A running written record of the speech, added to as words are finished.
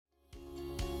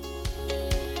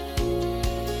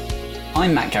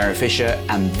I'm Matt Garrett-Fisher,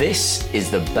 and this is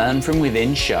the Burn From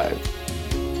Within show.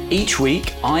 Each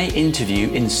week, I interview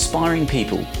inspiring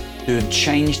people who have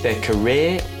changed their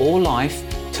career or life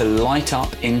to light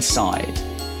up inside.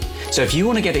 So if you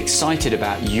want to get excited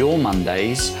about your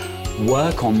Mondays,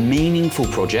 work on meaningful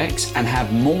projects, and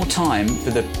have more time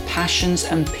for the passions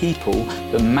and people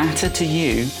that matter to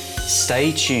you,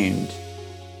 stay tuned.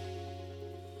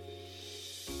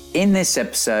 In this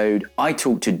episode, I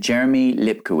talk to Jeremy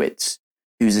Lipkowitz,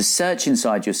 who's a Search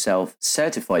Inside Yourself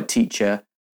certified teacher,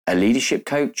 a leadership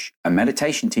coach, a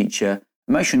meditation teacher,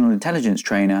 emotional intelligence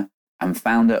trainer, and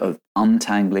founder of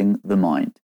Untangling the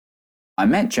Mind. I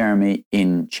met Jeremy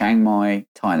in Chiang Mai,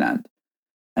 Thailand,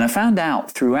 and I found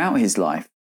out throughout his life,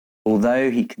 although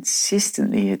he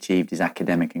consistently achieved his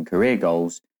academic and career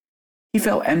goals, he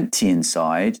felt empty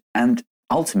inside and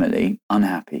ultimately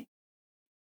unhappy.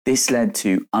 This led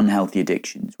to unhealthy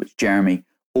addictions, which Jeremy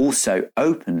also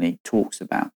openly talks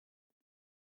about.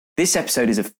 This episode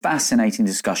is a fascinating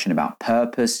discussion about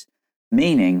purpose,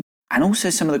 meaning, and also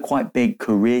some of the quite big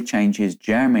career changes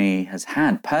Jeremy has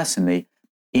had personally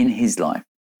in his life.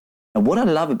 And what I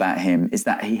love about him is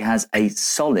that he has a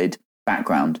solid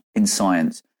background in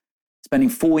science, spending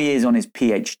 4 years on his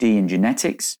PhD in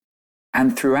genetics,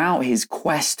 and throughout his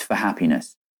quest for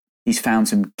happiness, he's found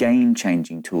some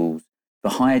game-changing tools for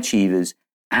high achievers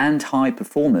and high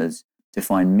performers to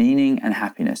find meaning and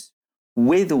happiness,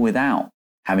 with or without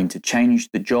having to change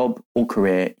the job or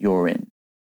career you're in.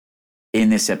 In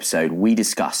this episode, we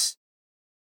discuss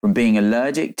from being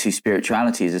allergic to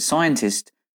spirituality as a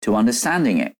scientist to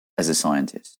understanding it as a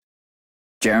scientist,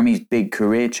 Jeremy's big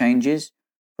career changes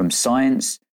from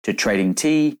science to trading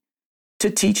tea to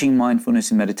teaching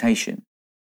mindfulness and meditation,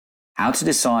 how to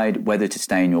decide whether to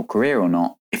stay in your career or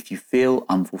not if you feel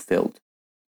unfulfilled,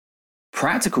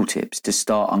 practical tips to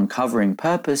start uncovering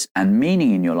purpose and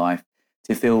meaning in your life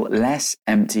to feel less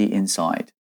empty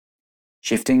inside,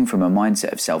 shifting from a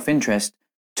mindset of self-interest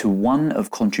to one of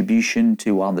contribution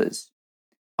to others.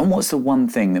 And what's the one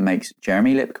thing that makes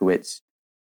Jeremy Lipkowitz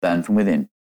burn from within?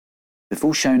 The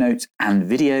full show notes and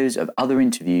videos of other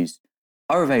interviews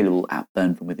are available at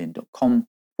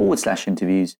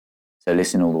burnfromwithin.com/interviews. So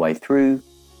listen all the way through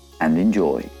and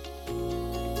enjoy.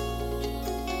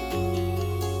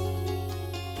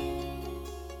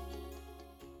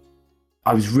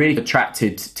 I was really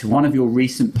attracted to one of your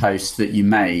recent posts that you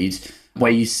made where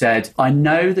you said, I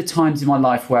know the times in my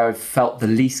life where I've felt the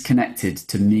least connected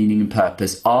to meaning and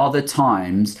purpose are the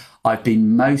times I've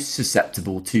been most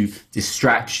susceptible to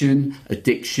distraction,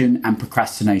 addiction, and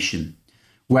procrastination.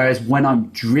 Whereas when I'm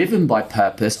driven by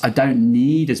purpose, I don't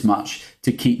need as much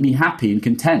to keep me happy and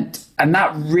content. And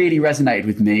that really resonated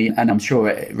with me, and I'm sure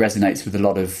it resonates with a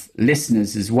lot of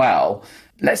listeners as well.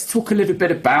 Let's talk a little bit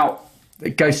about,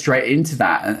 go straight into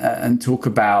that and talk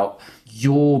about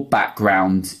your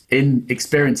background in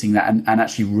experiencing that and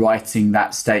actually writing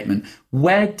that statement.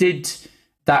 Where did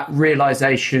that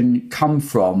realization come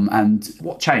from and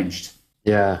what changed?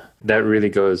 Yeah, that really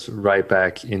goes right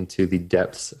back into the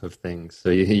depths of things. So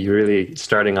you're really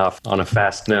starting off on a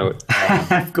fast note.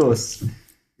 Of course.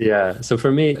 Yeah. So for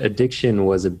me, addiction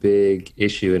was a big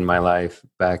issue in my life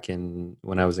back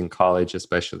when I was in college,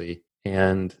 especially.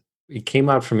 And it came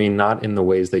out for me not in the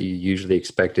ways that you usually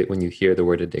expect it when you hear the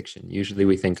word addiction. Usually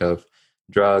we think of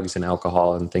drugs and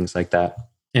alcohol and things like that.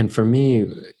 And for me,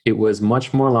 it was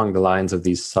much more along the lines of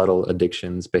these subtle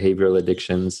addictions, behavioral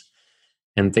addictions,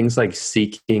 and things like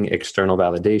seeking external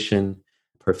validation,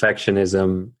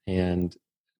 perfectionism, and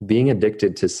being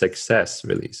addicted to success,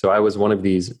 really. So I was one of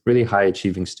these really high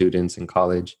achieving students in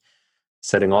college,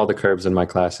 setting all the curbs in my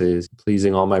classes,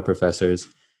 pleasing all my professors.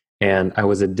 And I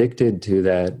was addicted to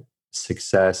that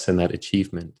success and that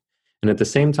achievement. And at the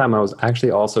same time, I was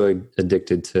actually also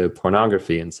addicted to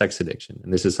pornography and sex addiction.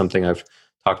 And this is something I've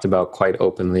talked about quite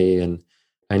openly. And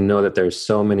I know that there's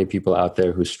so many people out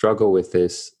there who struggle with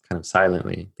this kind of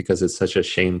silently because it's such a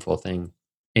shameful thing.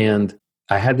 And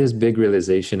I had this big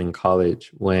realization in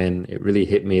college when it really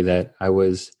hit me that I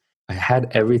had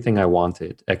everything I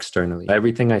wanted externally.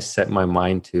 Everything I set my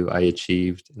mind to, I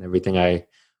achieved, and everything I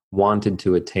wanted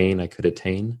to attain, I could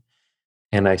attain.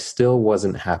 And I still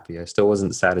wasn't happy. I still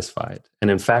wasn't satisfied. And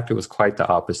in fact, it was quite the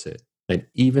opposite. That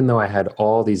even though I had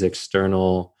all these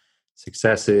external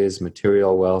successes,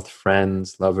 material wealth,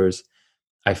 friends, lovers,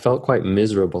 I felt quite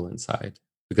miserable inside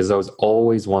because I was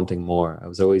always wanting more. I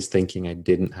was always thinking I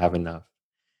didn't have enough.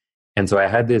 And so I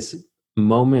had this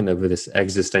moment of this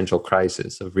existential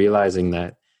crisis of realizing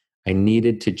that I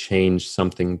needed to change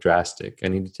something drastic. I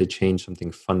needed to change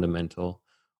something fundamental,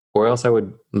 or else I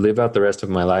would live out the rest of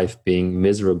my life being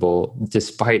miserable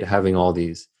despite having all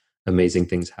these amazing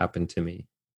things happen to me.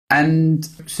 And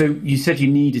so you said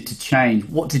you needed to change.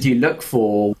 What did you look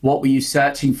for? What were you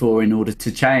searching for in order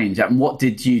to change? And what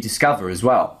did you discover as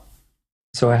well?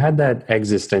 So I had that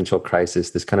existential crisis,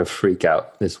 this kind of freak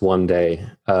out, this one day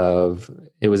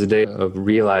it was a day of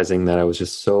realizing that I was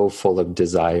just so full of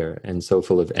desire and so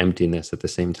full of emptiness at the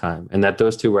same time. And that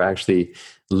those two were actually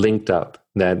linked up,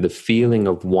 that the feeling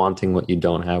of wanting what you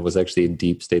don't have was actually a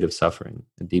deep state of suffering,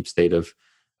 a deep state of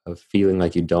feeling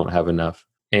like you don't have enough.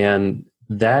 And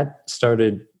that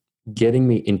started getting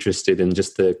me interested in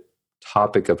just the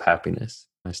topic of happiness.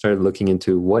 I started looking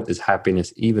into, what is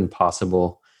happiness even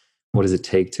possible? What does it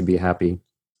take to be happy?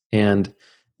 And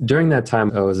during that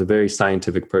time, I was a very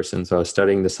scientific person. So I was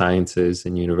studying the sciences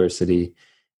in university,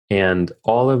 and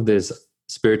all of this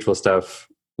spiritual stuff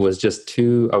was I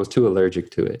was too allergic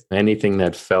to it. Anything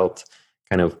that felt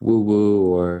kind of woo-woo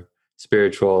or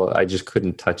spiritual, I just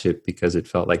couldn't touch it because it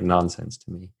felt like nonsense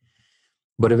to me.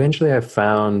 But eventually I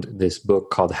found this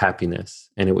book called Happiness,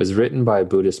 and it was written by a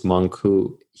Buddhist monk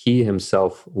who he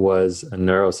himself was a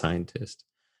neuroscientist,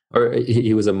 or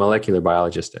he was a molecular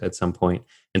biologist at some point.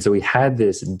 And so he had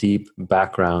this deep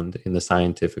background in the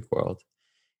scientific world.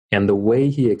 And the way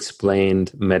he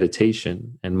explained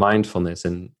meditation and mindfulness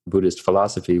and Buddhist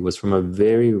philosophy was from a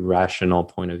very rational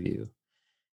point of view.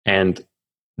 And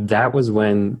that was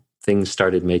when things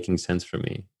started making sense for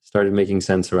me, started making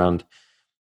sense around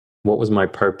what was my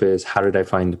purpose, how did I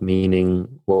find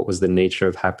meaning, what was the nature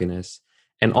of happiness.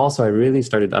 And also I really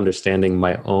started understanding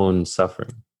my own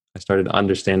suffering. I started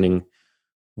understanding,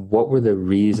 what were the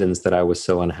reasons that I was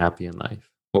so unhappy in life?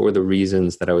 What were the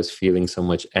reasons that I was feeling so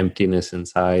much emptiness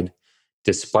inside,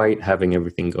 despite having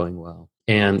everything going well?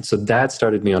 And so that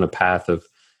started me on a path of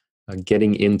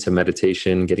getting into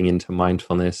meditation, getting into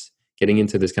mindfulness, getting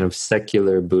into this kind of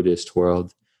secular Buddhist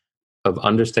world of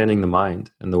understanding the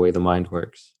mind and the way the mind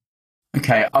works.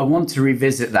 Okay, I want to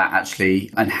revisit that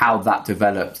actually, and how that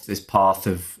developed, this path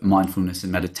of mindfulness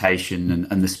and meditation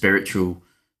and the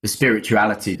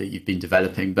spirituality that you've been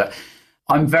developing. But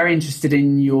I'm very interested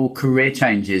in your career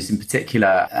changes in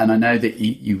particular. And I know that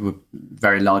you were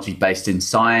very largely based in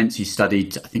science. You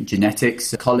studied, I think,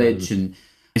 genetics at college. And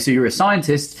so you're a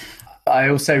scientist. I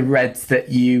also read that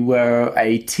you were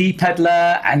a tea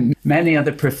peddler and many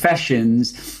other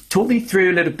professions. Talk me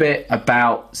through a little bit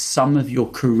about some of your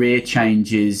career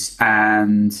changes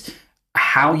and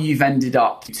how you've ended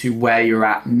up to where you're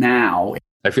at now.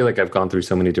 I feel like I've gone through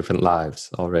so many different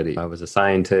lives already. I was a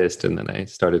scientist, and then I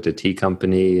started a tea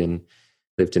company and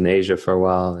lived in Asia for a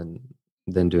while, and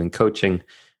then doing coaching.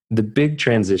 The big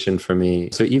transition for me,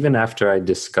 so even after I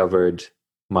discovered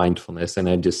mindfulness and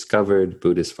I discovered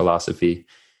Buddhist philosophy,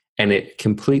 and it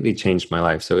completely changed my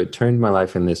life. So it turned my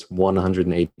life in this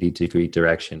 180-degree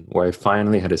direction where I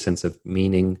finally had a sense of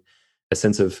meaning, a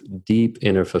sense of deep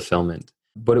inner fulfillment.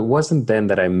 But it wasn't then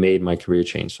that I made my career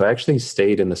change. So I actually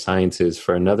stayed in the sciences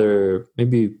for another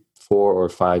maybe 4 or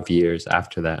 5 years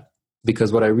after that.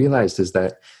 Because what I realized is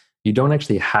that you don't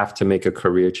actually have to make a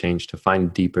career change to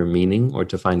find deeper meaning or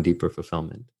to find deeper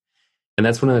fulfillment. And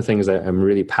that's one of the things that I'm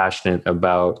really passionate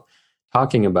about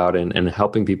talking about and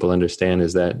helping people understand,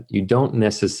 is that you don't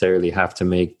necessarily have to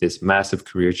make this massive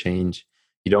career change.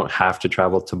 You don't have to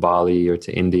travel to Bali or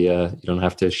to India. You don't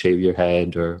have to shave your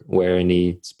head or wear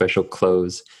any special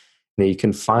clothes. You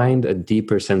can find a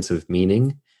deeper sense of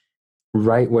meaning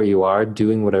right where you are,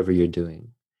 doing whatever you're doing.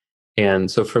 And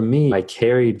so for me, I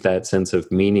carried that sense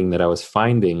of meaning that I was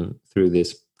finding through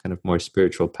this kind of more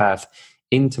spiritual path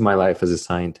into my life as a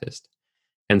scientist.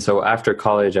 And so after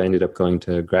college, I ended up going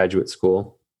to graduate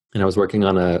school, and I was working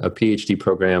on a PhD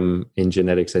program in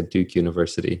genetics at Duke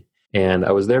University. And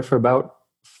I was there for about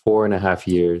 4.5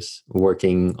 years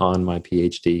working on my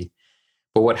PhD.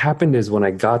 But what happened is, when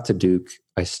I got to Duke,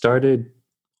 I started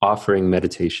offering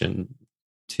meditation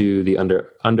to the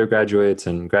undergraduates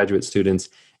and graduate students.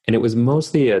 And it was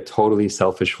mostly a totally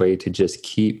selfish way to just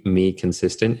keep me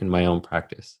consistent in my own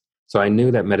practice. So I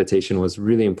knew that meditation was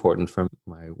really important for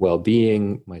my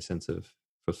well-being, my sense of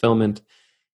fulfillment.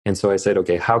 And so I said,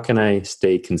 okay, how can I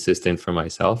stay consistent for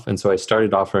myself? And so I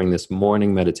started offering this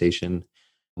morning meditation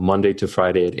Monday to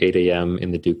Friday at 8 a.m.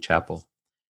 in the Duke Chapel.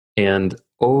 And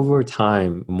over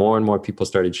time, more and more people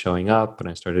started showing up, and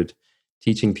I started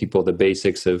teaching people the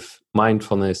basics of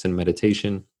mindfulness and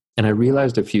meditation. And I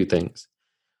realized a few things.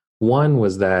 One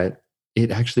was that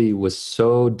it actually was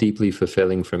so deeply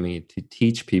fulfilling for me to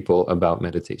teach people about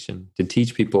meditation, to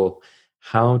teach people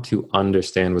how to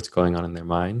understand what's going on in their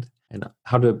mind and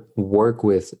how to work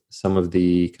with some of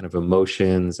the kind of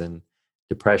emotions and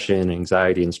depression,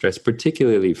 anxiety, and stress,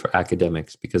 particularly for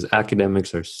academics, because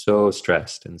academics are so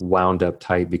stressed and wound up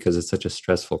tight because it's such a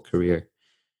stressful career.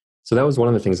 So that was one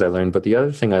of the things I learned. But the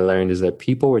other thing I learned is that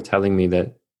people were telling me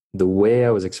that the way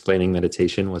I was explaining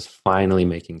meditation was finally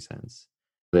making sense.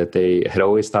 That they had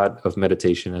always thought of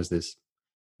meditation as this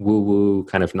woo-woo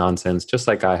kind of nonsense, just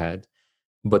like I had.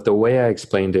 But the way I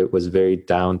explained it was very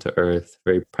down to earth,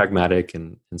 very pragmatic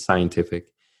and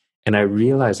scientific. And I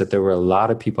realized that there were a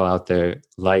lot of people out there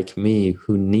like me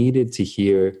who needed to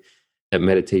hear that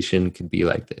meditation could be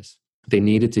like this. They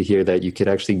needed to hear that you could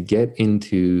actually get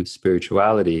into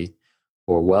spirituality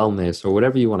or wellness or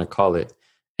whatever you want to call it.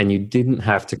 And you didn't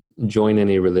have to join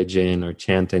any religion or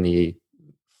chant any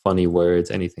funny words,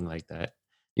 anything like that.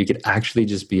 You could actually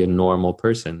just be a normal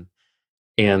person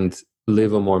and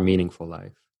live a more meaningful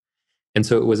life. And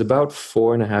so it was about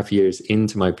 4.5 years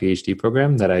into my PhD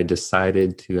program that I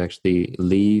decided to actually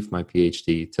leave my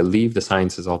PhD, to leave the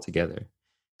sciences altogether.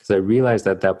 Because I realized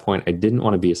at that point I didn't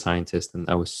want to be a scientist, and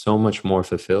I was so much more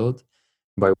fulfilled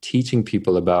by teaching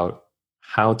people about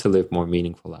how to live more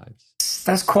meaningful lives.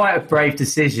 That's quite a brave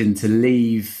decision to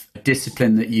leave a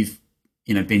discipline that you've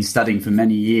been studying for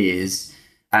many years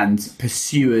and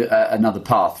pursue another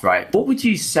path, right? What would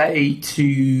you say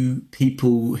to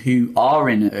people who are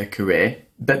in a career,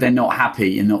 but they're not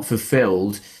happy and not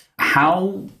fulfilled?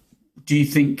 How do you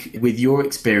think, with your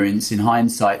experience in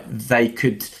hindsight, they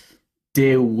could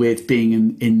deal with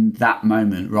being in that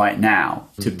moment right now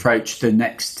to approach the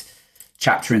next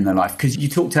chapter in their life? Because you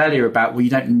talked earlier about, well, you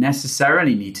don't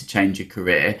necessarily need to change your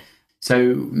career.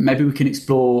 So maybe we can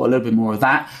explore a little bit more of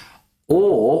that.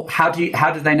 Or how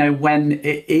do they know when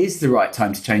it is the right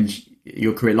time to change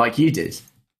your career like you did?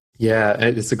 Yeah,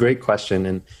 it's a great question.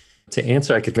 And to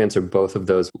answer, I could answer both of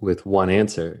those with one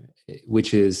answer,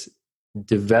 which is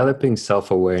developing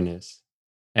self-awareness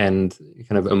and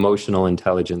kind of emotional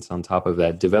intelligence on top of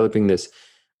that, developing this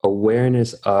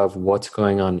awareness of what's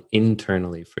going on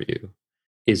internally for you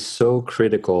is so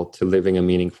critical to living a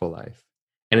meaningful life.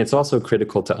 And it's also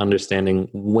critical to understanding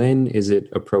when is it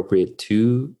appropriate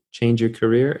to change your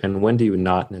career and when do you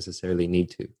not necessarily need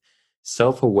to.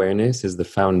 Self-awareness is the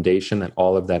foundation that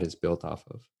all of that is built off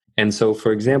of. And so,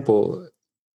 for example,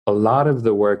 a lot of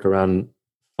the work around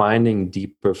finding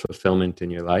deeper fulfillment in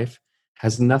your life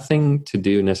has nothing to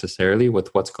do necessarily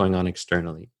with what's going on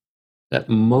externally. That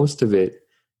most of it,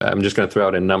 I'm just going to throw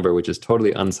out a number which is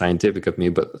totally unscientific of me,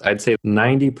 but I'd say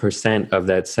 90% of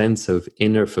that sense of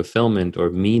inner fulfillment or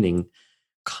meaning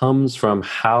comes from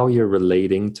how you're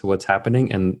relating to what's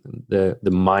happening and the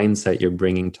mindset you're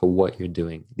bringing to what you're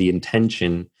doing, the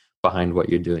intention behind what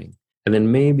you're doing. And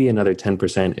then maybe another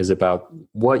 10% is about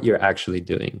what you're actually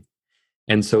doing.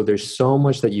 And so there's so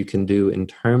much that you can do in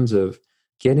terms of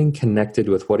getting connected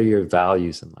with what are your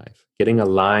values in life, getting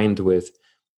aligned with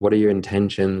what are your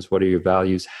intentions, what are your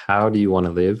values, how do you want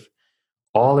to live.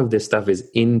 All of this stuff is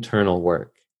internal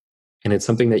work. And it's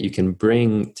something that you can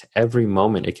bring to every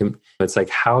moment. It's like,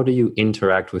 how do you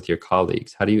interact with your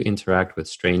colleagues? How do you interact with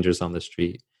strangers on the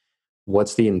street?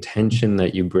 What's the intention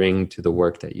that you bring to the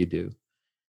work that you do?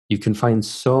 You can find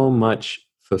so much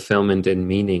fulfillment and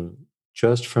meaning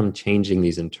just from changing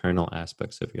these internal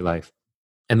aspects of your life.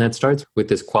 And that starts with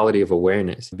this quality of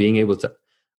awareness, being able to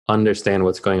understand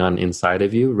what's going on inside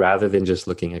of you rather than just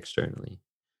looking externally.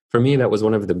 For me, that was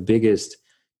one of the biggest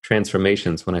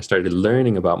transformations when I started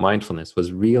learning about mindfulness,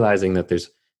 was realizing that there's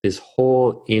this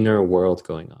whole inner world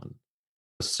going on.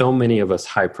 So many of us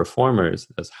high performers,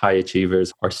 as high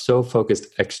achievers, are so focused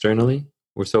externally.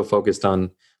 We're so focused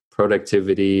on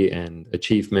productivity and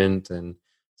achievement and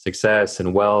success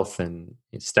and wealth and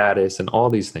status and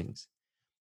all these things.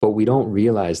 But we don't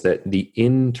realize that the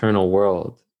internal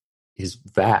world is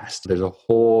vast. There's a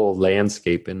whole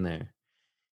landscape in there.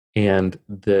 And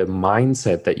the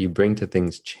mindset that you bring to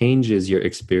things changes your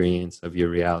experience of your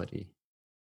reality.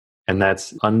 And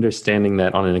that's understanding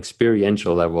that on an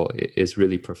experiential level is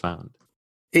really profound.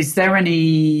 Is there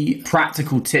any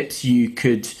practical tips you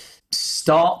could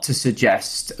start to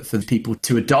suggest for people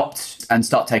to adopt and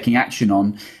start taking action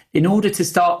on in order to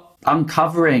start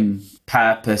uncovering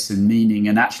purpose and meaning,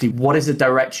 and actually what is a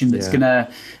direction that's going to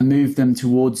move them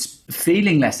towards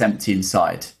feeling less empty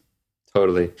inside?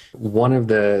 Totally. One of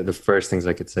the first things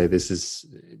I could say,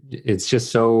 it's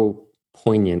just so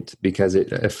poignant because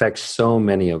it affects so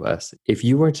many of us. If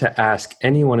you were to ask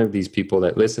any one of these people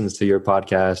that listens to your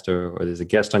podcast or there's a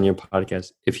guest on your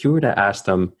podcast, if you were to ask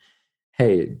them,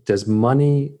 hey, does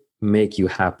money make you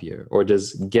happier? Or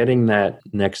does getting that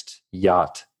next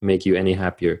yacht make you any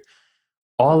happier?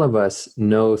 All of us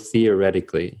know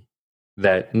theoretically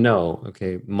that no,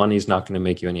 okay, money's not going to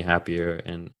make you any happier,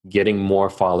 and getting more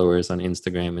followers on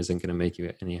Instagram isn't going to make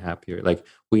you any happier. Like,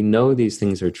 we know these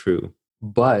things are true,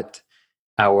 but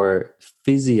our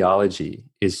physiology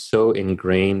is so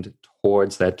ingrained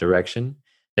towards that direction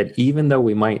that even though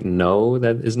we might know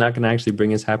that is not going to actually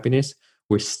bring us happiness,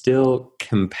 we're still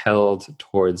compelled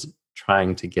towards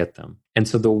trying to get them. And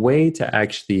so the way to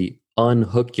actually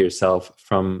unhook yourself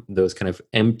from those kind of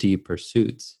empty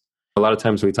pursuits, a lot of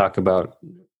times we talk about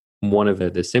one of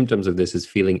the symptoms of this is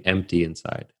feeling empty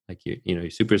inside. Like you're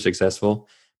super successful,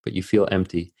 but you feel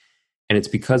empty. And it's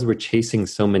because we're chasing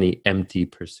so many empty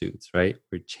pursuits, right?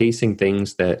 We're chasing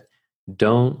things that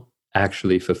don't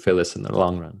actually fulfill us in the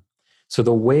long run. So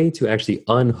the way to actually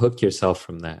unhook yourself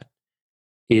from that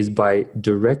is by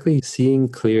directly seeing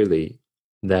clearly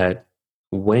that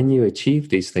when you achieve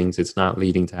these things, it's not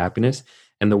leading to happiness.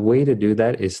 And the way to do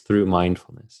that is through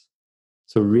mindfulness.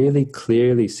 So really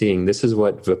clearly seeing, this is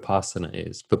what Vipassana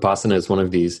is. Vipassana is one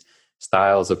of these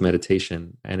styles of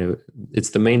meditation. And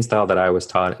it's the main style that I was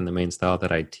taught and the main style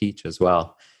that I teach as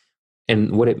well.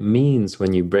 And what it means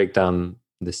when you break down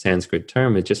the Sanskrit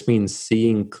term, it just means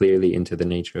seeing clearly into the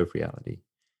nature of reality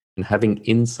and having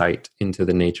insight into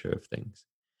the nature of things.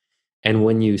 And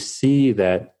when you see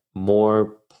that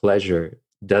more pleasure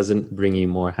doesn't bring you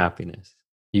more happiness,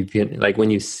 you get, like,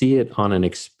 when you see it on an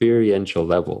experiential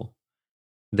level,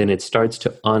 then it starts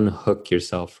to unhook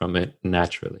yourself from it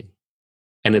naturally.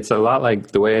 And it's a lot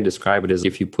like, the way I describe it is,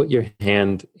 if you put your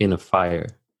hand in a fire,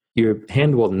 your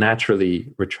hand will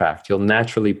naturally retract. You'll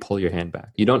naturally pull your hand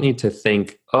back. You don't need to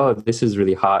think, oh, this is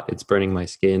really hot, it's burning my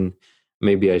skin,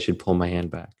 maybe I should pull my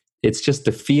hand back. It's just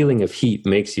the feeling of heat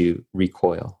makes you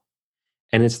recoil.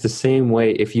 And it's the same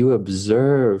way if you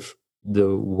observe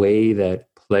the way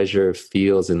that pleasure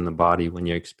feels in the body when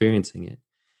you're experiencing it,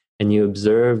 and you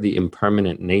observe the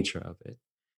impermanent nature of it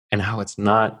and how it's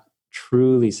not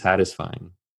truly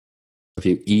satisfying. If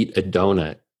you eat a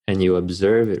donut and you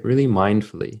observe it really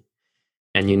mindfully,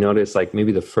 and you notice, like,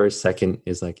 maybe the first second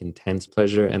is like intense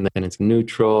pleasure, and then it's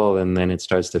neutral, and then it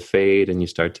starts to fade, and you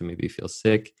start to maybe feel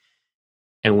sick.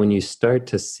 And when you start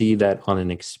to see that on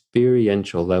an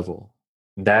experiential level,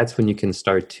 that's when you can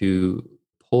start to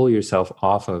pull yourself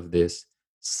off of this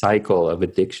cycle of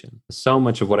addiction. So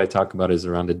much of what I talk about is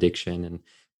around addiction and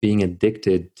being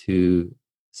addicted to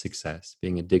success,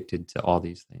 being addicted to all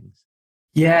these things.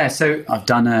 Yeah, so I've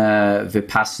done a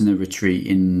Vipassana retreat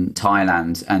in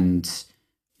Thailand, and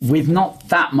with not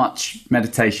that much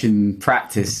meditation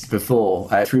practice before,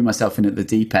 I threw myself in at the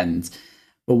deep end.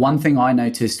 But one thing I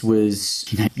noticed was,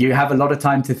 you have a lot of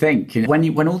time to think.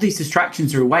 When all these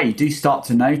distractions are away, you do start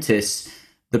to notice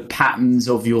the patterns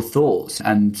of your thoughts.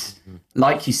 And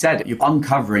like you said, you're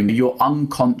uncovering your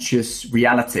unconscious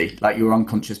reality, like your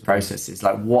unconscious processes,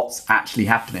 like what's actually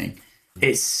happening.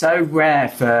 It's so rare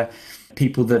for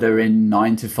people that are in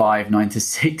 9 to 5, 9 to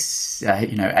 6,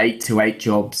 8 to 8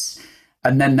 jobs.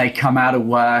 And then they come out of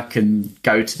work and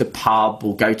go to the pub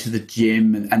or go to the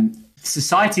gym. And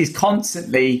society is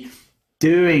constantly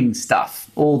doing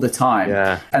stuff all the time.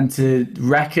 Yeah. And to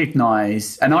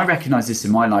recognize, and I recognize this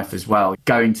in my life as well,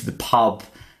 going to the pub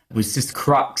was just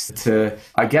crux to,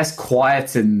 I guess,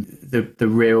 quieten the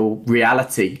real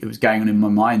reality that was going on in my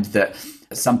mind, that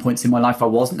at some points in my life I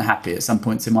wasn't happy. At some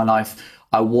points in my life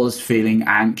I was feeling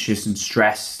anxious and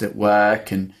stressed at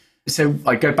work. And so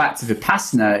I go back to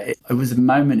Vipassana. It was a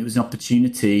moment, it was an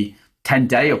opportunity,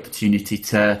 10-day opportunity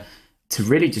to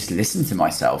really just listen to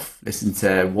myself, listen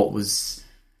to what was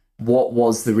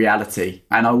the reality.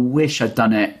 And I wish I'd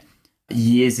done it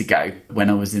years ago when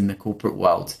I was in the corporate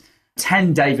world.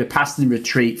 10-day Vipassana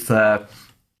retreat for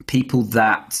people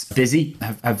that busy,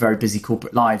 have very busy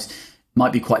corporate lives,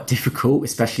 might be quite difficult,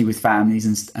 especially with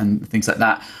families and things like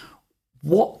that.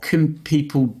 What can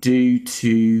people do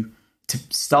to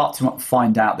start to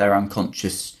find out their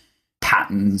unconscious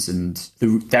patterns and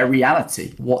their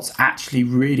reality, what's actually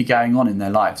really going on in their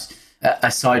lives,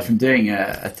 aside from doing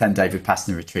a 10-day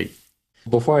Vipassana retreat?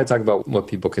 Before I talk about what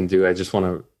people can do, I just want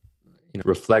to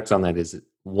reflect on that. Is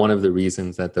one of the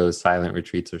reasons that those silent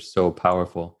retreats are so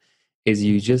powerful is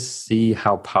you just see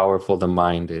how powerful the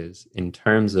mind is in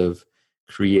terms of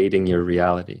creating your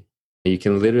reality. You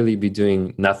can literally be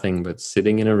doing nothing but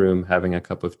sitting in a room having a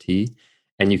cup of tea,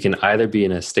 and you can either be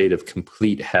in a state of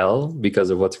complete hell because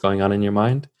of what's going on in your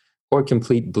mind, or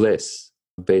complete bliss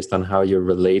based on how you're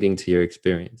relating to your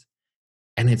experience.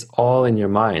 And it's all in your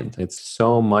mind. It's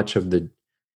so much of the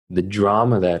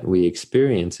drama that we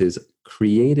experience is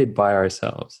created by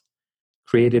ourselves,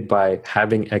 created by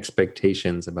having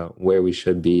expectations about where we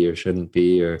should be or shouldn't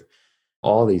be, or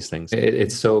all these things.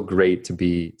 It's so great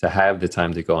to have the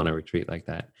time to go on a retreat like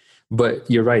that. But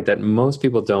you're right that most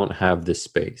people don't have this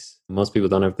space. Most people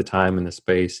don't have the time and the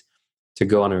space to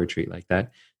go on a retreat like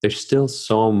that. There's still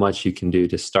so much you can do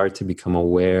to start to become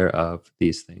aware of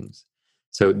these things.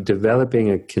 So developing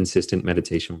a consistent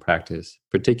meditation practice,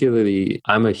 particularly,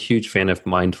 I'm a huge fan of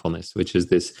mindfulness, which is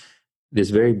this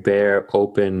very bare,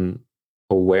 open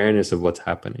awareness of what's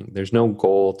happening. There's no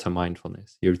goal to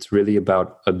mindfulness. It's really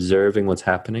about observing what's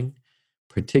happening,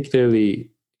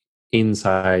 particularly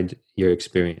inside your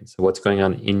experience. So what's going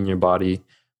on in your body,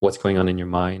 what's going on in your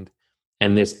mind.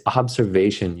 And this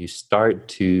observation, you start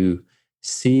to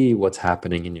see what's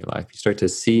happening in your life. You start to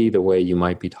see the way you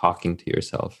might be talking to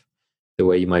yourself, the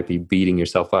way you might be beating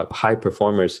yourself up. High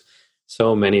performers,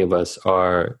 so many of us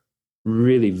are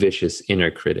really vicious inner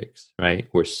critics, right?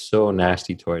 We're so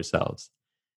nasty to ourselves.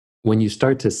 When you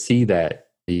start to see that,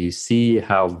 you see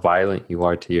how violent you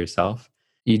are to yourself,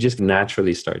 you just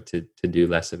naturally start to do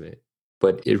less of it.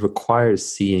 But it requires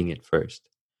seeing it first.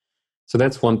 So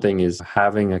that's one thing, is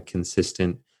having a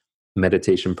consistent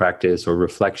meditation practice or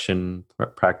reflection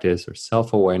practice or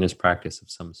self-awareness practice of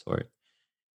some sort.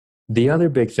 The other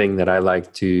big thing that I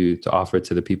like to offer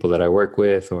to the people that I work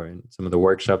with, or in some of the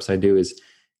workshops I do, is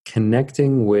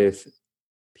connecting with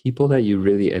people that you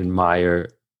really admire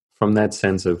from that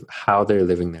sense of how they're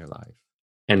living their life.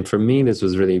 And for me, this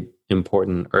was really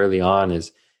important early on,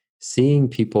 is seeing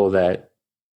people that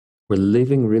were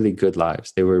living really good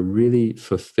lives. They were really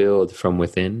fulfilled from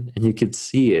within, and you could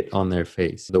see it on their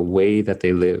face, the way that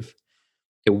they live.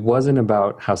 It wasn't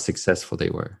about how successful they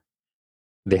were.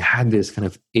 They had this kind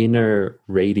of inner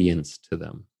radiance to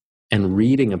them. And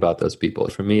reading about those people,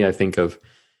 for me, I think of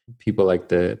people like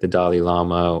the Dalai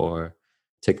Lama or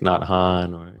Thich Nhat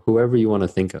Hanh, or whoever you want to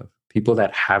think of. People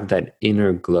that have that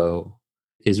inner glow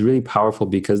is really powerful,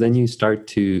 because then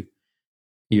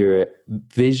your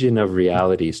vision of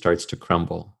reality starts to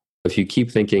crumble. If you keep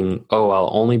thinking, oh, I'll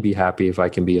only be happy if I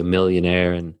can be a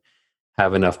millionaire and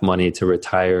have enough money to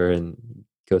retire and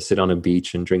go sit on a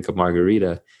beach and drink a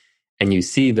margarita, and you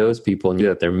see those people and you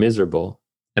know that they're miserable,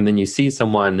 and then you see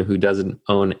someone who doesn't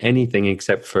own anything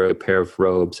except for a pair of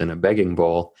robes and a begging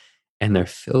bowl, and they're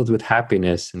filled with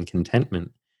happiness and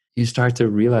contentment, you start to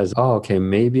realize, oh, okay,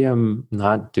 maybe I'm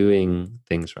not doing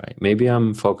things right. Maybe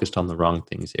I'm focused on the wrong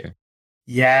things here.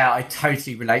 Yeah, I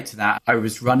totally relate to that. I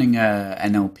was running a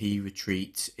NLP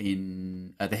retreat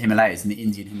in the Himalayas, in the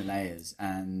Indian Himalayas,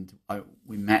 and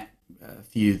we met a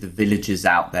few of the villagers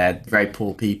out there, very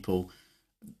poor people.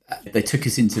 They took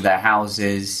us into their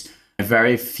houses,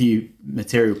 very few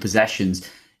material possessions.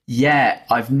 Yet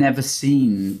I've never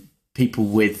seen people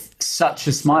with such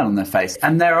a smile on their face,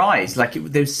 and their eyes,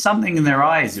 there was something in their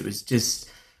eyes.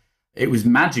 It was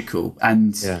magical.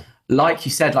 And like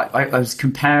you said, I was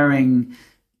comparing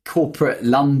corporate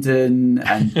London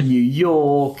and New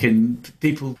York and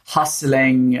people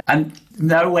hustling, and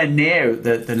nowhere near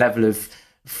the level of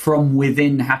from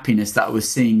within happiness that I was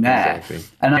seeing there. Exactly.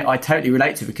 And I totally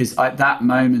relate to it, because at that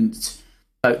moment,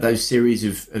 those series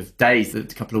of days, the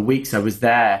couple of weeks I was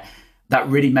there, that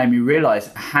really made me realize,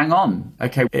 hang on,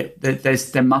 okay,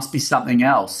 there must be something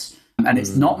else. And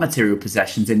it's not material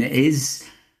possessions, and it is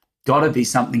got to be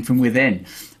something from within.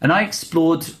 And I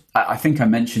explored, I think I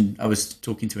mentioned, I was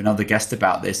talking to another guest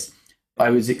about this.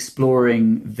 I was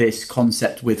exploring this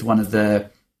concept with one of the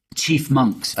chief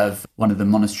monks of one of the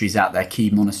monasteries out there, key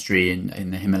monastery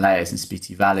in the Himalayas in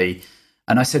Spiti Valley.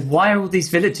 And I said, why are all these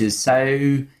villagers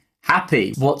so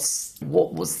happy? What's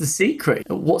the secret?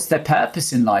 What's their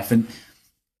purpose in life? And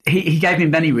he gave me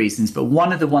many reasons, but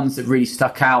one of the ones that really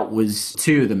stuck out was,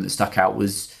 two of them that stuck out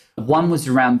was, one was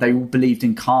around, they all believed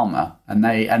in karma, and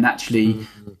actually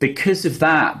because of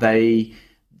that,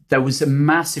 there was a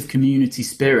massive community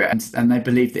spirit, and they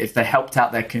believed that if they helped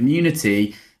out their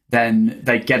community, then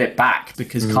they'd get it back,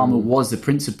 because karma was the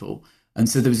principle. And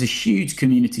so there was a huge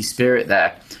community spirit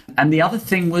there. And the other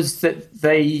thing was that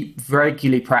they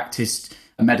regularly practiced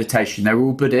meditation. They were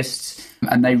all Buddhists,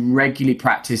 and they regularly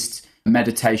practiced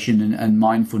meditation and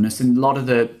mindfulness, and a lot of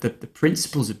the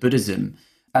principles of Buddhism.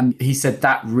 And he said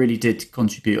that really did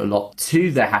contribute a lot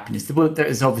to their happiness.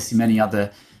 There's obviously many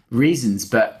other reasons,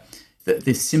 but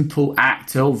this simple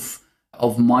act of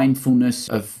mindfulness,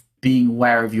 of being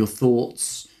aware of your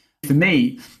thoughts, for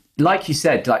me, like you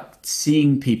said, like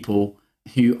seeing people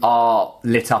who are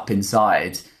lit up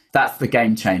inside, that's the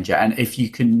game changer. And if you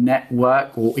can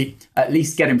network, or at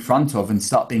least get in front of and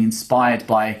start being inspired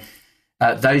by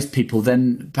those people,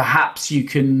 then perhaps you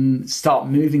can start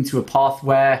moving to a path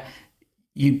where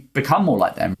you become more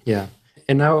like them. Yeah.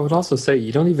 And I would also say,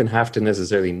 you don't even have to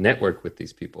necessarily network with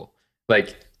these people.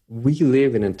 Like, we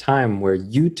live in a time where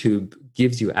YouTube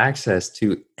gives you access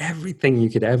to everything you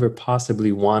could ever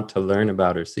possibly want to learn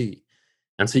about or see.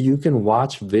 And so you can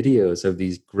watch videos of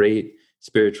these great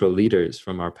spiritual leaders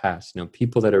from our past,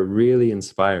 people that are really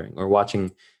inspiring, or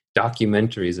watching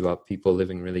documentaries about people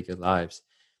living really good lives.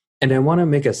 And I want to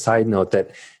make a side note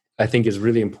that I think is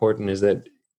really important, is that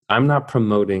I'm not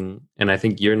promoting, and I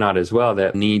think you're not as well,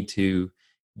 that need to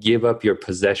give up your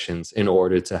possessions in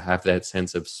order to have that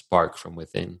sense of spark from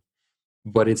within.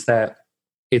 But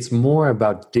it's more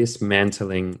about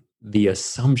dismantling the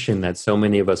assumption that so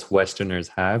many of us Westerners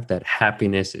have, that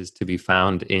happiness is to be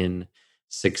found in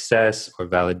success or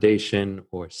validation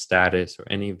or status or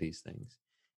any of these things,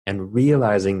 and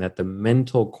realizing that the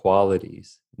mental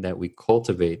qualities that we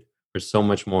cultivate are so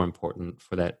much more important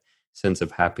for that sense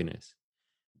of happiness.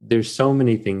 There's so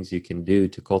many things you can do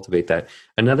to cultivate that.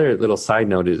 Another little side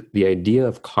note is the idea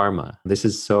of karma. This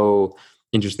is so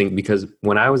interesting because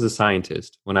when I was a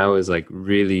scientist, when I was like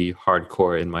really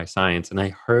hardcore in my science, and I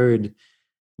heard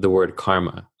the word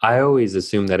karma, I always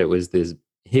assumed that it was this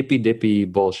hippy dippy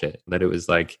bullshit, that it was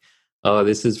like, oh,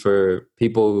 this is for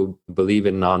people who believe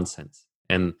in nonsense.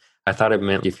 And I thought it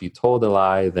meant if you told a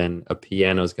lie, then a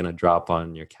piano is going to drop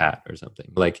on your cat or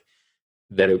something, like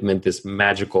that it meant this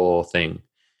magical thing.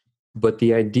 But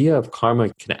the idea of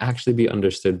karma can actually be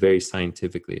understood very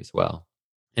scientifically as well.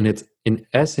 And it's, in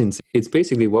essence, it's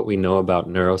basically what we know about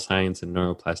neuroscience and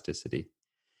neuroplasticity,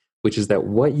 which is that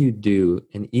what you do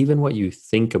and even what you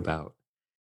think about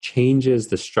changes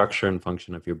the structure and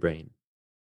function of your brain.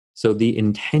 So the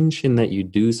intention that you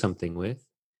do something with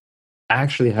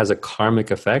actually has a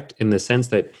karmic effect, in the sense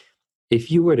that if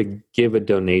you were to give a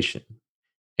donation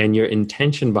and your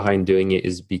intention behind doing it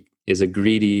is a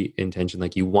greedy intention,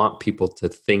 like you want people to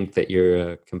think that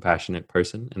you're a compassionate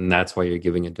person and that's why you're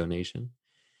giving a donation,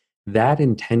 that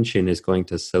intention is going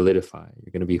to solidify.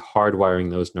 You're going to be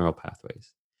hardwiring those neural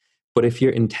pathways. But if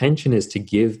your intention is to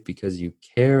give because you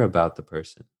care about the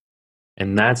person,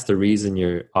 and that's the reason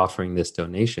you're offering this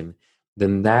donation,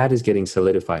 then that is getting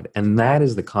solidified. And that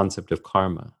is the concept of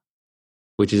karma,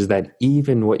 which is that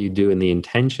even what you do and the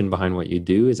intention behind what you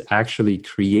do is actually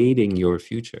creating your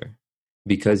future,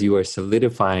 because you are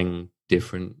solidifying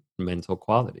different mental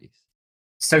qualities.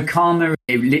 So karma,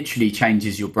 it literally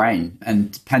changes your brain,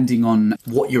 and depending on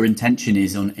what your intention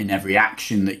is in every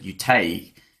action that you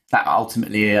take, that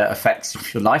ultimately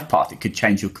affects your life path. It could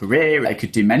change your career. It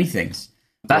could do many things.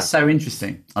 That's so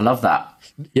interesting. I love that.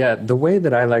 Yeah, the way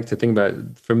that I like to think about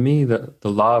it, for me, the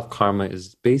law of karma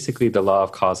is basically the law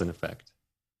of cause and effect.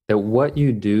 That what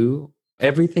you do,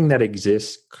 everything that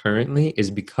exists currently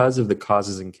is because of the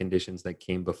causes and conditions that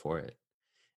came before it.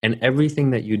 And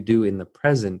everything that you do in the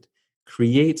present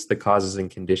creates the causes and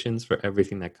conditions for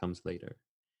everything that comes later.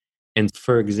 And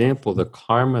for example, the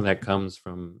karma that comes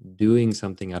from doing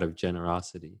something out of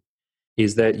generosity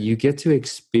is that you get to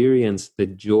experience the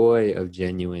joy of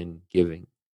genuine giving.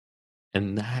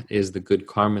 And that is the good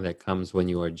karma that comes when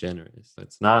you are generous.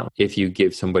 It's not if you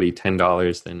give somebody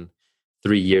 $10, then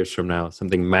 3 years from now,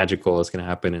 something magical is going to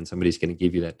happen and somebody's going to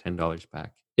give you that $10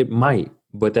 back. It might,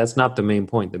 but that's not the main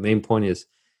point. The main point is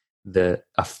the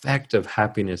effect of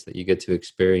happiness that you get to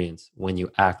experience when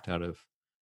you act out of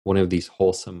one of these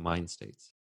wholesome mind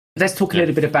states. Let's talk a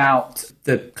little bit about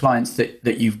the clients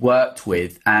that you've worked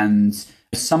with and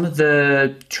some of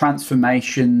the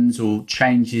transformations or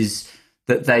changes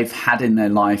that they've had in their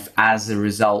life as a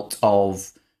result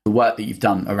of the work that you've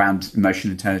done around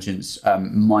emotional intelligence,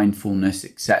 mindfulness,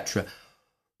 etc.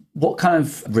 What kind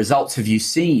of results have you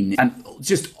seen, and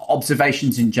just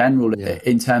observations in general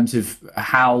in terms of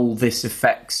how this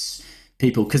affects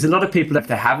people? Because a lot of people, if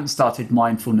they haven't started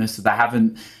mindfulness, or they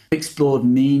haven't explored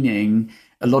meaning,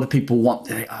 a lot of people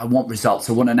I want results,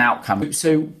 I want an outcome.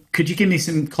 So could you give me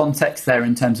some context there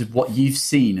in terms of what you've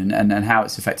seen and how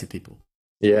it's affected people?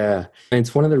 Yeah.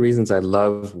 It's one of the reasons I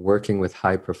love working with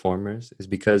high performers, is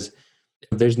because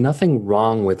there's nothing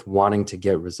wrong with wanting to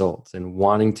get results and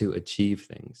wanting to achieve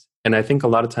things. And I think a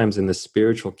lot of times in the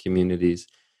spiritual communities,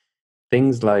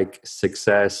 things like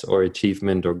success or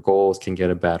achievement or goals can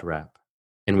get a bad rap.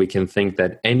 And we can think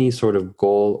that any sort of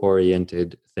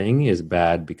goal-oriented thing is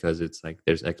bad because it's like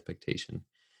there's expectation.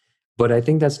 But I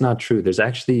think that's not true.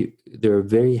 There are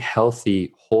very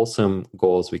healthy, wholesome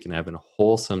goals we can have and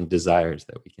wholesome desires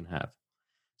that we can have.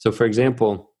 So for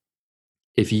example,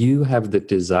 if you have the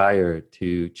desire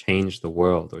to change the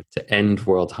world or to end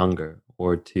world hunger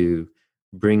or to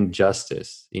bring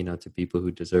justice, to people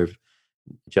who deserve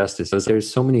justice,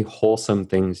 there's so many wholesome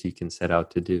things you can set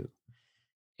out to do.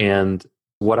 And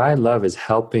what I love is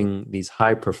helping these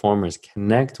high performers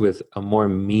connect with a more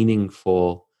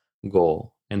meaningful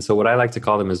goal. And so what I like to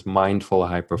call them is mindful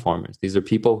high performers. These are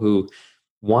people who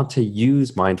want to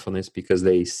use mindfulness because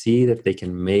they see that they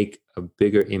can make a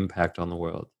bigger impact on the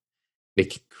world. They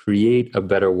can create a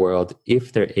better world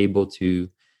if they're able to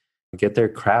get their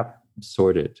crap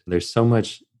sorted. There's so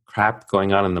much crap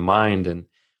going on in the mind. And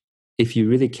if you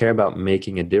really care about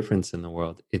making a difference in the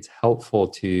world, it's helpful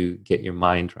to get your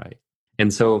mind right.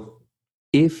 And so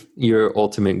if your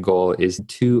ultimate goal is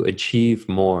to achieve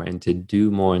more and to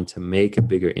do more and to make a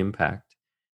bigger impact,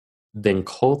 then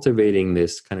cultivating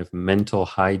this kind of mental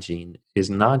hygiene is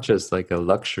not just like a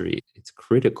luxury, it's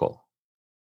critical.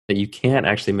 That you can't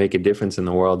actually make a difference in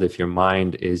the world if your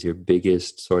mind is your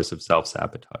biggest source of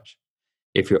self-sabotage.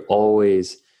 If you're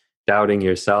always doubting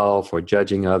yourself or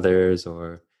judging others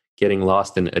or getting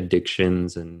lost in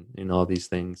addictions and in all these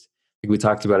things. Like we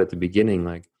talked about at the beginning,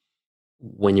 like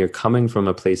when you're coming from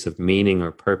a place of meaning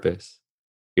or purpose,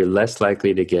 you're less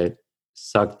likely to get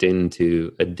sucked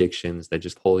into addictions that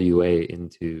just pull you away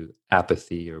into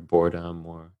apathy or boredom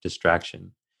or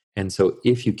distraction. And so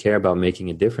if you care about making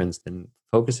a difference, then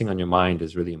focusing on your mind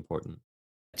is really important.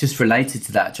 Just related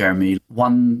to that, Jeremy,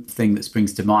 one thing that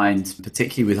springs to mind,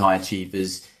 particularly with high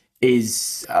achievers,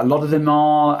 is a lot of them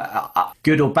are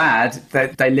good or bad,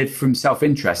 that they live from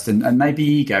self-interest and maybe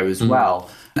ego as well.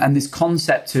 And this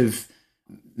concept of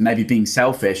maybe being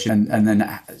selfish and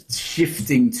then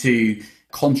shifting to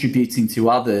contributing to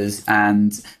others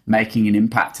and making an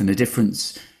impact and a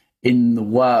difference in the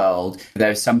world. There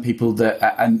are some people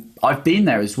that, and I've been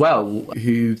there as well,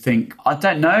 who think, I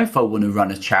don't know if I want to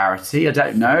run a charity. I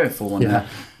don't know if I want to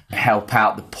help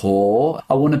out the poor.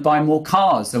 I want to buy more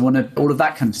cars. I want to, all of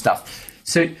that kind of stuff.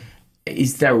 So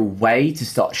is there a way to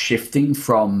start shifting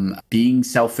from being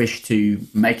selfish to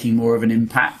making more of an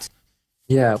impact?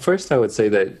 Yeah, first I would say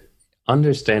that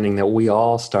understanding that we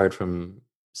all start from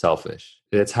selfish.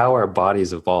 It's how our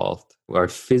bodies evolved. Our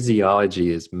physiology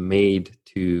is made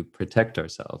to protect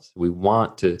ourselves. We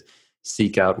want to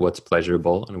seek out what's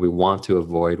pleasurable and we want to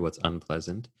avoid what's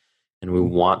unpleasant. And we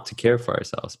want to care for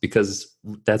ourselves because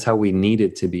that's how we need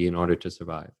it to be in order to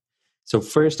survive. So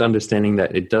first, understanding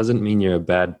that it doesn't mean you're a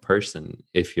bad person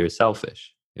if you're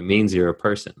selfish. It means you're a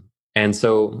person. And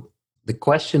so the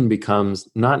question becomes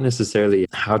not necessarily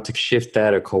how to shift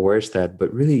that or coerce that,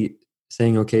 but really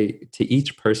saying, okay, to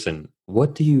each person,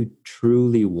 what do you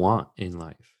truly want in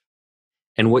life?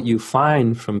 And what you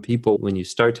find from people when you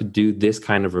start to do this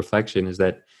kind of reflection is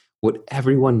that what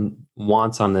everyone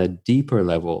wants on a deeper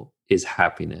level is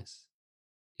happiness,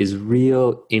 is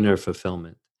real inner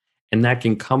fulfillment. And that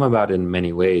can come about in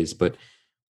many ways, but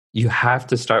you have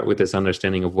to start with this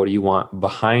understanding of what do you want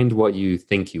behind what you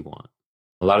think you want.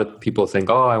 A lot of people think,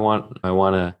 oh, I want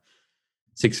a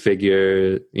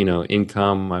 6-figure,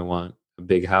 income. I want a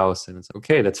big house. And it's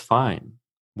okay, that's fine.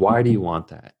 Why do you want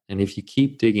that? And if you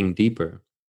keep digging deeper,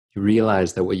 you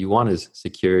realize that what you want is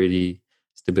security,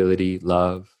 stability,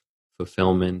 love,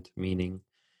 fulfillment, meaning.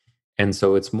 And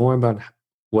so it's more about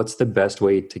what's the best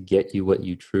way to get you what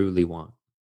you truly want,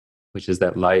 which is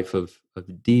that life of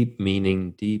deep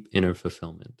meaning, deep inner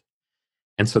fulfillment.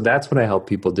 And so that's what I help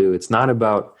people do. It's not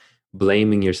about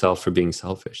blaming yourself for being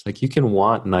selfish. Like you can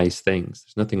want nice things.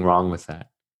 There's nothing wrong with that.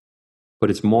 But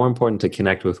it's more important to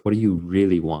connect with what do you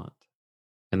really want?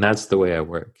 And that's the way I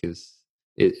work is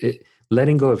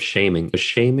letting go of shaming.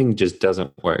 Shaming just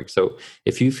doesn't work. So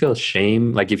if you feel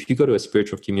shame, like if you go to a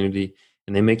spiritual community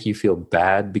and they make you feel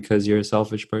bad because you're a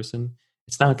selfish person,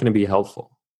 it's not going to be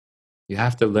helpful. You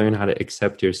have to learn how to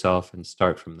accept yourself and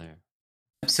start from there.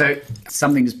 So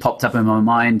something has popped up in my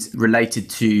mind related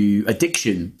to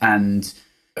addiction. And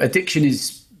addiction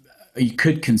is, you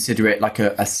could consider it like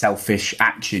a selfish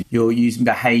action. You're using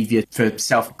behavior for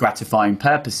self-gratifying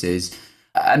purposes.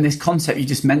 And this concept you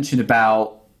just mentioned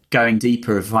about going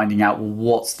deeper of finding out, well,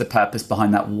 what's the purpose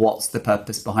behind that? What's the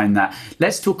purpose behind that?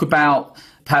 Let's talk about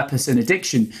purpose and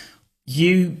addiction.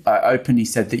 You openly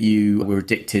said that you were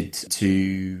addicted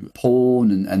to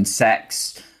porn and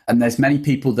sex. And there's many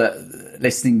people that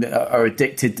listening that are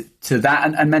addicted to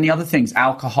that and many other things,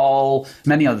 alcohol,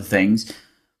 many other things.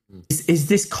 Is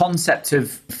this concept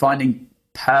of finding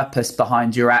purpose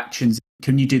behind your actions,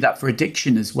 can you do that for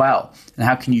addiction as well? And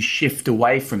how can you shift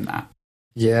away from that?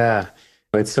 Yeah,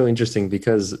 it's so interesting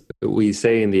because we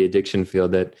say in the addiction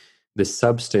field that the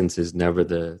substance is never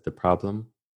the problem.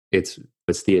 It's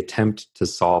the attempt to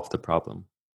solve the problem.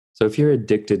 So if you're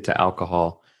addicted to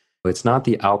alcohol, it's not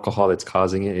the alcohol that's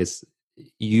causing it. It's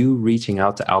you reaching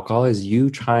out to alcohol is you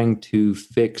trying to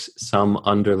fix some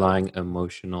underlying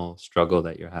emotional struggle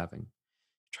that you're having,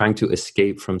 trying to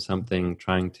escape from something,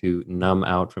 trying to numb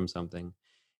out from something.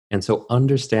 And so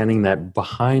understanding that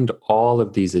behind all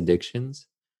of these addictions,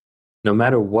 no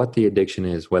matter what the addiction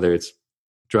is, whether it's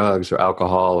drugs or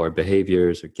alcohol or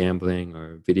behaviors or gambling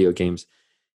or video games,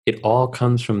 it all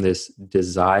comes from this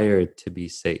desire to be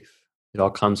safe. It all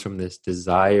comes from this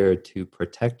desire to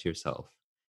protect yourself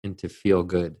and to feel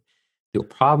good. The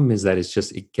problem is that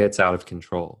it gets out of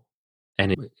control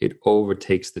and it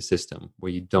overtakes the system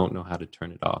where you don't know how to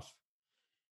turn it off.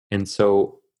 And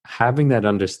so having that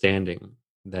understanding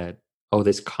that, oh,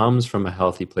 this comes from a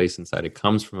healthy place inside. It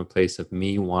comes from a place of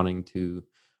me wanting to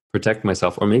protect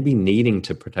myself, or maybe needing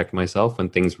to protect myself when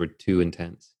things were too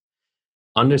intense.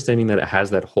 Understanding that it has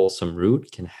that wholesome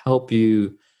root can help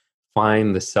you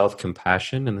find the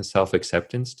self-compassion and the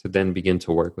self-acceptance to then begin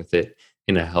to work with it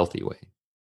in a healthy way.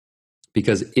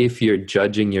 Because if you're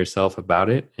judging yourself about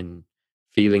it and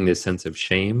feeling this sense of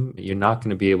shame, you're not going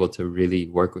to be able to really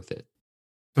work with it.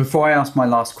 Before I ask my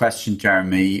last question,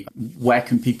 Jeremy, where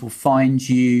can people find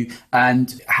you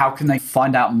and how can they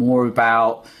find out more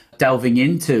about delving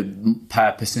into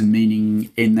purpose and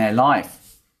meaning in their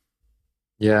life?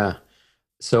 Yeah.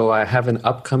 So I have an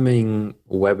upcoming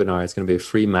webinar. It's going to be a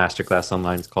free masterclass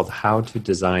online. It's called How to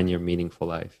Design Your Meaningful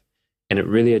Life. And it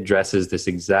really addresses this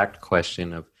exact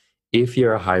question of, if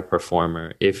you're a high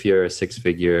performer, if you're a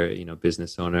six-figure,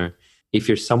 business owner, if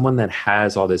you're someone that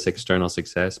has all this external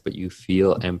success, but you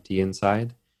feel empty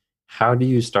inside, how do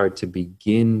you start to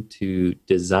begin to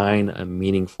design a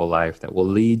meaningful life that will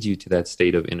lead you to that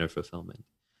state of inner fulfillment?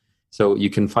 So you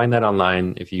can find that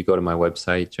online if you go to my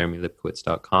website,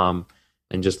 jeremylipkowitz.com,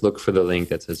 and just look for the link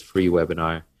that says free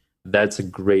webinar. That's a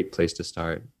great place to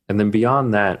start. And then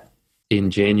beyond that,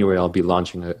 in January, I'll be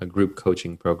launching a group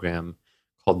coaching program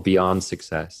called Beyond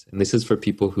Success. And this is for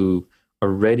people who are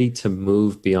ready to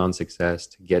move beyond success,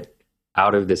 to get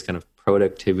out of this kind of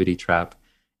productivity trap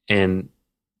and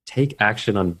take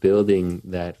action on building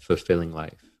that fulfilling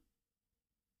life.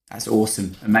 That's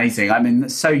awesome. Amazing. I mean,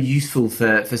 that's so useful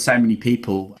for so many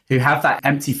people who have that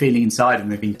empty feeling inside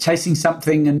and they've been chasing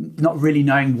something and not really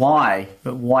knowing why,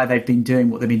 but why they've been doing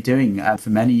what they've been doing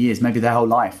for many years, maybe their whole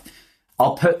life.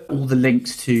 I'll put all the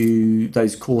links to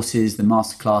those courses, the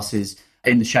masterclasses,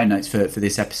 in the show notes for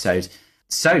this episode.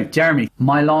 So, Jeremy,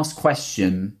 my last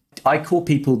question. I call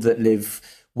people that live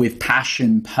with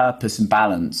passion, purpose, and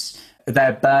balance,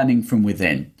 they're burning from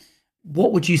within.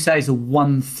 What would you say is the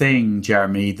one thing,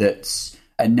 Jeremy, that's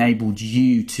enabled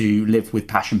you to live with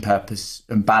passion, purpose,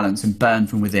 and balance and burn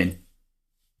from within?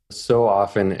 So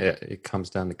often it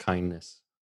comes down to kindness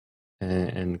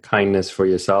and kindness for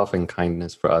yourself and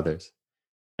kindness for others.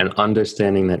 And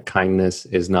understanding that kindness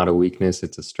is not a weakness,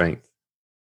 it's a strength.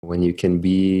 When you can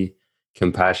be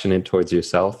compassionate towards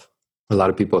yourself, a lot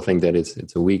of people think that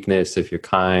it's a weakness if you're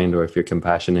kind or if you're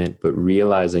compassionate, but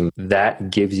realizing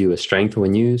that gives you a strength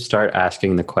when you start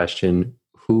asking the question,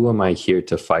 who am I here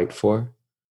to fight for?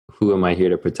 Who am I here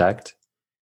to protect?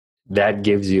 That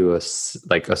gives you a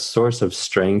source of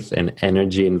strength and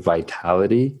energy and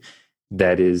vitality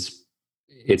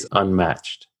it's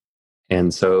unmatched.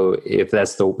 And so if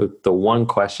that's the one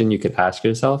question you could ask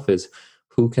yourself is,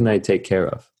 who can I take care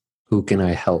of? Who can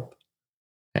I help?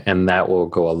 And that will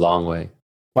go a long way.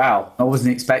 Wow, I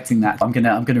wasn't expecting that. I'm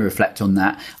gonna reflect on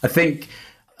that. I think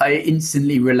I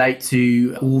instantly relate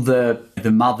to all the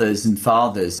mothers and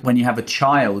fathers. When you have a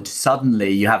child,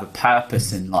 suddenly you have a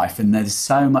purpose in life, and there's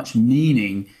so much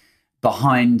meaning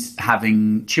behind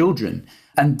having children.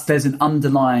 And there's an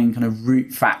underlying kind of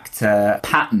root factor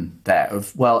pattern there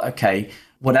of, well, okay,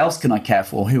 what else can I care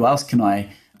for? Who else can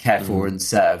I care for and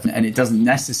serve? And it doesn't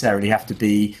necessarily have to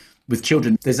be with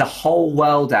children. There's a whole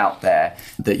world out there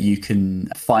that you can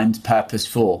find purpose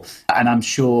for. And I'm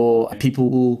sure people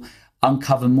will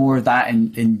uncover more of that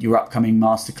in your upcoming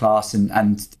masterclass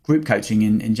and group coaching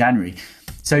in January.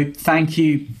 So thank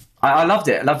you. I loved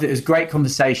it. It was a great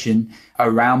conversation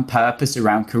around purpose,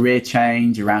 around career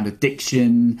change, around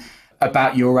addiction,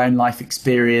 about your own life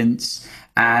experience.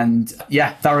 And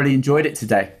yeah, thoroughly enjoyed it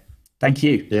today. Thank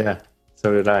you. Yeah,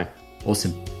 so did I.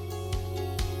 Awesome.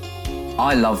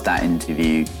 I loved that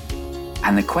interview.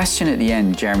 And the question at the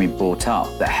end Jeremy brought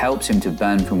up that helps him to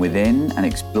burn from within and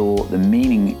explore the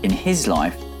meaning in his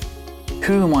life.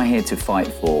 Who am I here to fight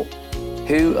for?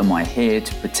 Who am I here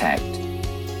to protect?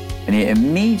 And it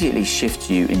immediately shifts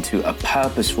you into a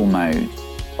purposeful mode,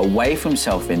 away from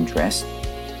self-interest,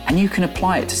 and you can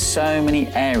apply it to so many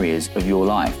areas of your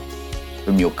life,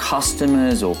 from your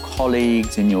customers or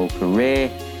colleagues in your career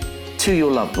to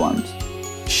your loved ones.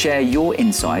 Share your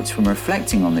insights from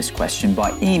reflecting on this question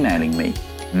by emailing me,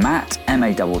 Matt,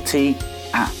 M-A-T-T,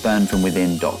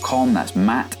 @burnfromwithin.com. That's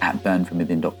Matt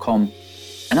 @burnfromwithin.com.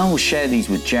 And I will share these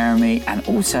with Jeremy and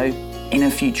also in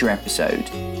a future episode.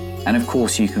 And of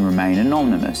course, you can remain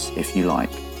anonymous if you like.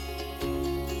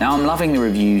 Now, I'm loving the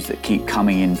reviews that keep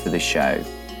coming in for the show.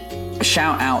 A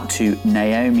shout out to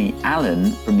Naomi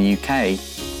Allen from the UK,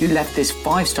 who left this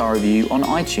 5-star review on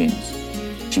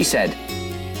iTunes. She said,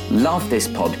 "Love this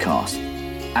podcast.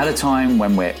 At a time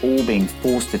when we're all being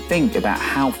forced to think about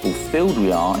how fulfilled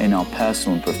we are in our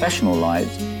personal and professional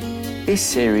lives, this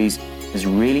series has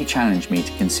really challenged me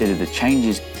to consider the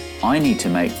changes I need to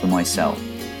make for myself.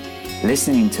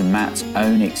 Listening to Matt's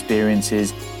own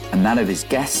experiences and that of his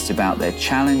guests about their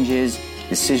challenges,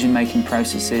 decision-making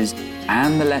processes,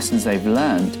 and the lessons they've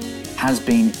learned has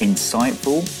been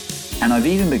insightful, and I've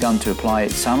even begun to apply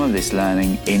some of this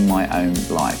learning in my own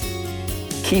life.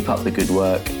 Keep up the good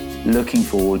work. Looking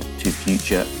forward to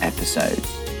future episodes."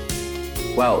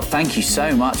 Well, thank you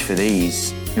so much for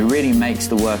these. It really makes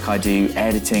the work I do,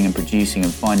 editing and producing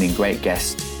and finding great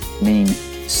guests, mean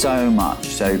so much.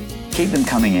 So keep them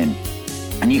coming in.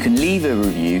 And you can leave a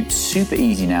review super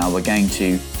easy now by going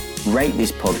to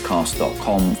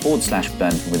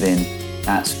ratethispodcast.com/burn-from-within.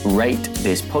 That's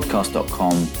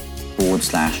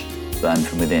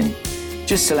ratethispodcast.com/burn-from-within.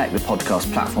 Just select the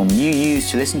podcast platform you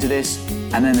use to listen to this,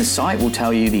 and then the site will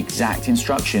tell you the exact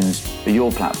instructions for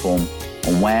your platform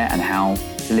on where and how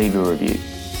to leave a review.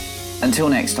 Until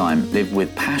next time, live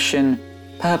with passion,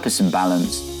 purpose and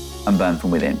balance, and burn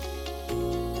from within.